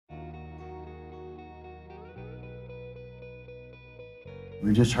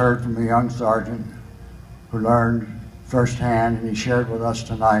We just heard from a young sergeant who learned firsthand, and he shared with us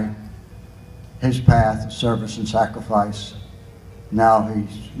tonight, his path of service and sacrifice. Now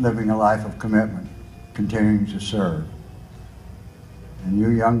he's living a life of commitment, continuing to serve. And you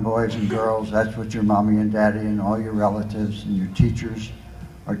young boys and girls, that's what your mommy and daddy and all your relatives and your teachers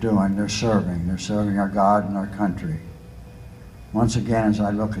are doing. They're serving. They're serving our God and our country. Once again, as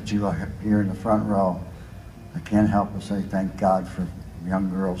I look at you here in the front row, I can't help but say thank God for young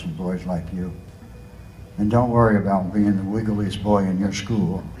girls and boys like you. And don't worry about being the wiggliest boy in your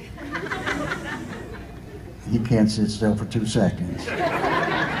school. He can't sit still for 2 seconds.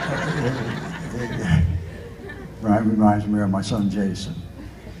 Reminds me of my son Jason.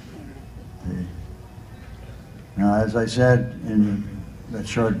 Now, as I said in that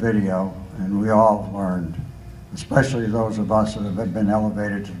short video, and we all learned, especially those of us that have been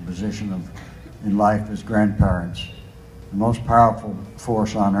elevated to the position in life as grandparents, the most powerful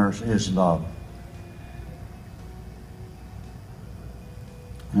force on earth is love.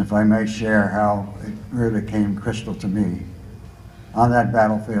 And if I may share how it really came crystal to me, on that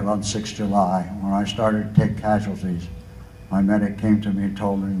battlefield on 6th July, when I started to take casualties, my medic came to me and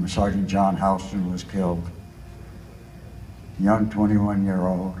told me Sergeant John Houston was killed. Young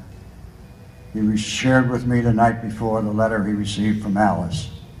 21-year-old. He shared with me the night before the letter he received from Alice.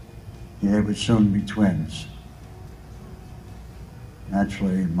 They would soon be twins.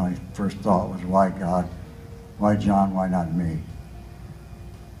 Naturally, my first thought was, why God? Why John? Why not me?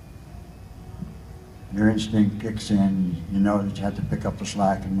 Your instinct kicks in. You know that you have to pick up the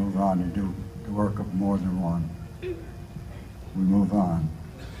slack and move on and do the work of more than one. We move on.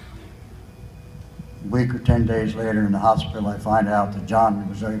 A week or 10 days later in the hospital, I find out that John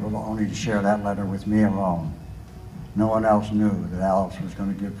was able only to share that letter with me alone. No one else knew that Alice was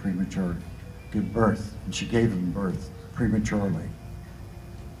going to give birth, and she gave him birth prematurely.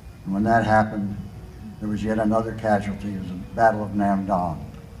 And when that happened, there was yet another casualty. It was the Battle of Nam Dong.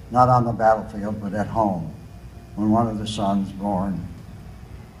 Not on the battlefield, but at home, when one of the sons born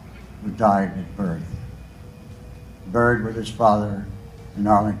died at birth, buried with his father in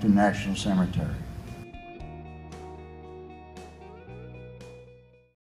Arlington National Cemetery.